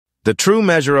The true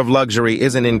measure of luxury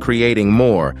isn't in creating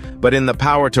more, but in the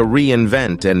power to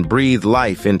reinvent and breathe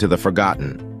life into the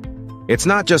forgotten. It's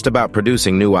not just about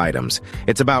producing new items,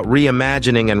 it's about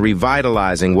reimagining and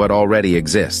revitalizing what already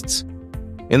exists.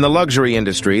 In the luxury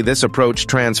industry, this approach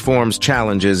transforms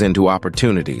challenges into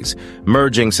opportunities,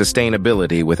 merging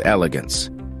sustainability with elegance.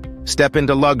 Step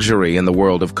into luxury in the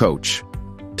world of Coach.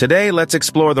 Today, let's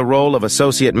explore the role of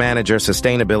Associate Manager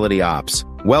Sustainability Ops.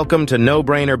 Welcome to No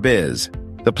Brainer Biz,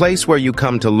 the place where you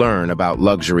come to learn about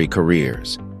luxury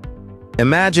careers.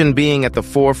 Imagine being at the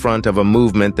forefront of a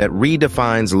movement that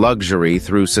redefines luxury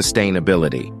through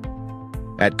sustainability.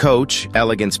 At Coach,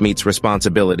 elegance meets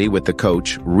responsibility with the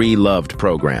Coach Re-Loved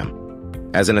program.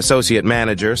 As an associate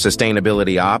manager,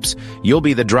 Sustainability Ops, you'll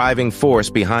be the driving force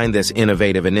behind this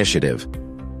innovative initiative.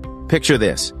 Picture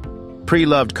this.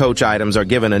 Pre-loved Coach items are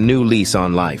given a new lease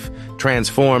on life,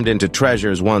 transformed into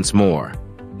treasures once more.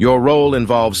 Your role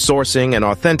involves sourcing and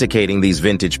authenticating these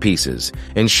vintage pieces,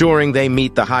 ensuring they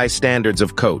meet the high standards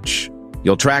of Coach.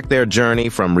 You'll track their journey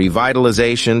from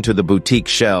revitalization to the boutique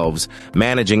shelves,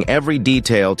 managing every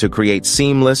detail to create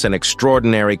seamless and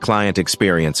extraordinary client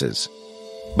experiences.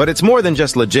 But it's more than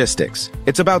just logistics.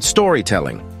 It's about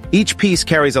storytelling. Each piece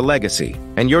carries a legacy,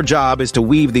 and your job is to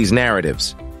weave these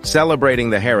narratives, celebrating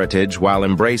the heritage while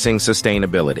embracing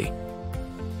sustainability.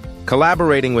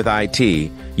 Collaborating with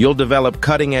IT, you'll develop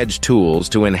cutting-edge tools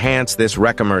to enhance this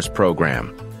recommerce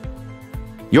program.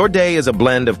 Your day is a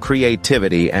blend of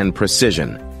creativity and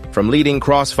precision. From leading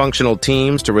cross-functional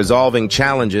teams to resolving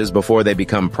challenges before they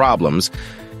become problems,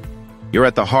 you're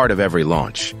at the heart of every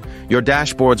launch. Your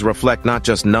dashboards reflect not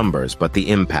just numbers, but the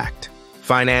impact,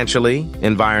 financially,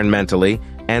 environmentally,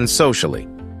 and socially.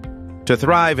 To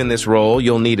thrive in this role,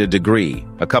 you'll need a degree,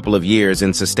 a couple of years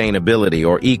in sustainability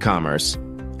or e-commerce,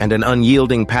 and an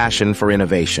unyielding passion for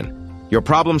innovation. Your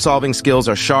problem-solving skills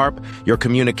are sharp, your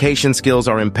communication skills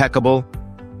are impeccable,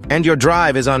 and your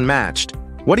drive is unmatched.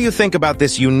 What do you think about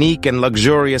this unique and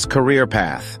luxurious career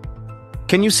path?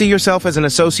 Can you see yourself as an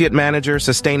associate manager,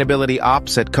 sustainability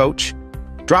ops at Coach?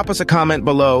 Drop us a comment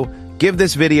below, give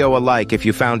this video a like if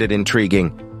you found it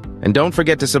intriguing, and don't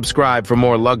forget to subscribe for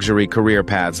more luxury career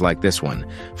paths like this one.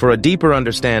 For a deeper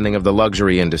understanding of the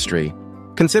luxury industry,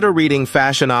 consider reading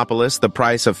Fashionopolis, The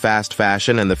Price of Fast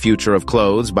Fashion and the Future of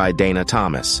Clothes by Dana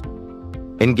Thomas.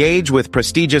 Engage with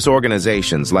prestigious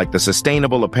organizations like the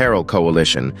Sustainable Apparel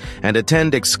Coalition and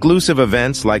attend exclusive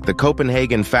events like the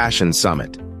Copenhagen Fashion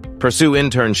Summit. Pursue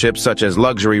internships such as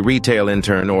Luxury Retail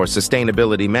Intern or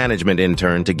Sustainability Management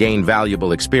Intern to gain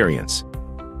valuable experience.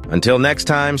 Until next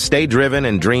time, stay driven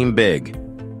and dream big.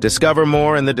 Discover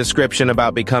more in the description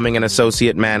about becoming an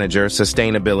Associate Manager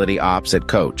Sustainability Ops at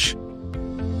Coach.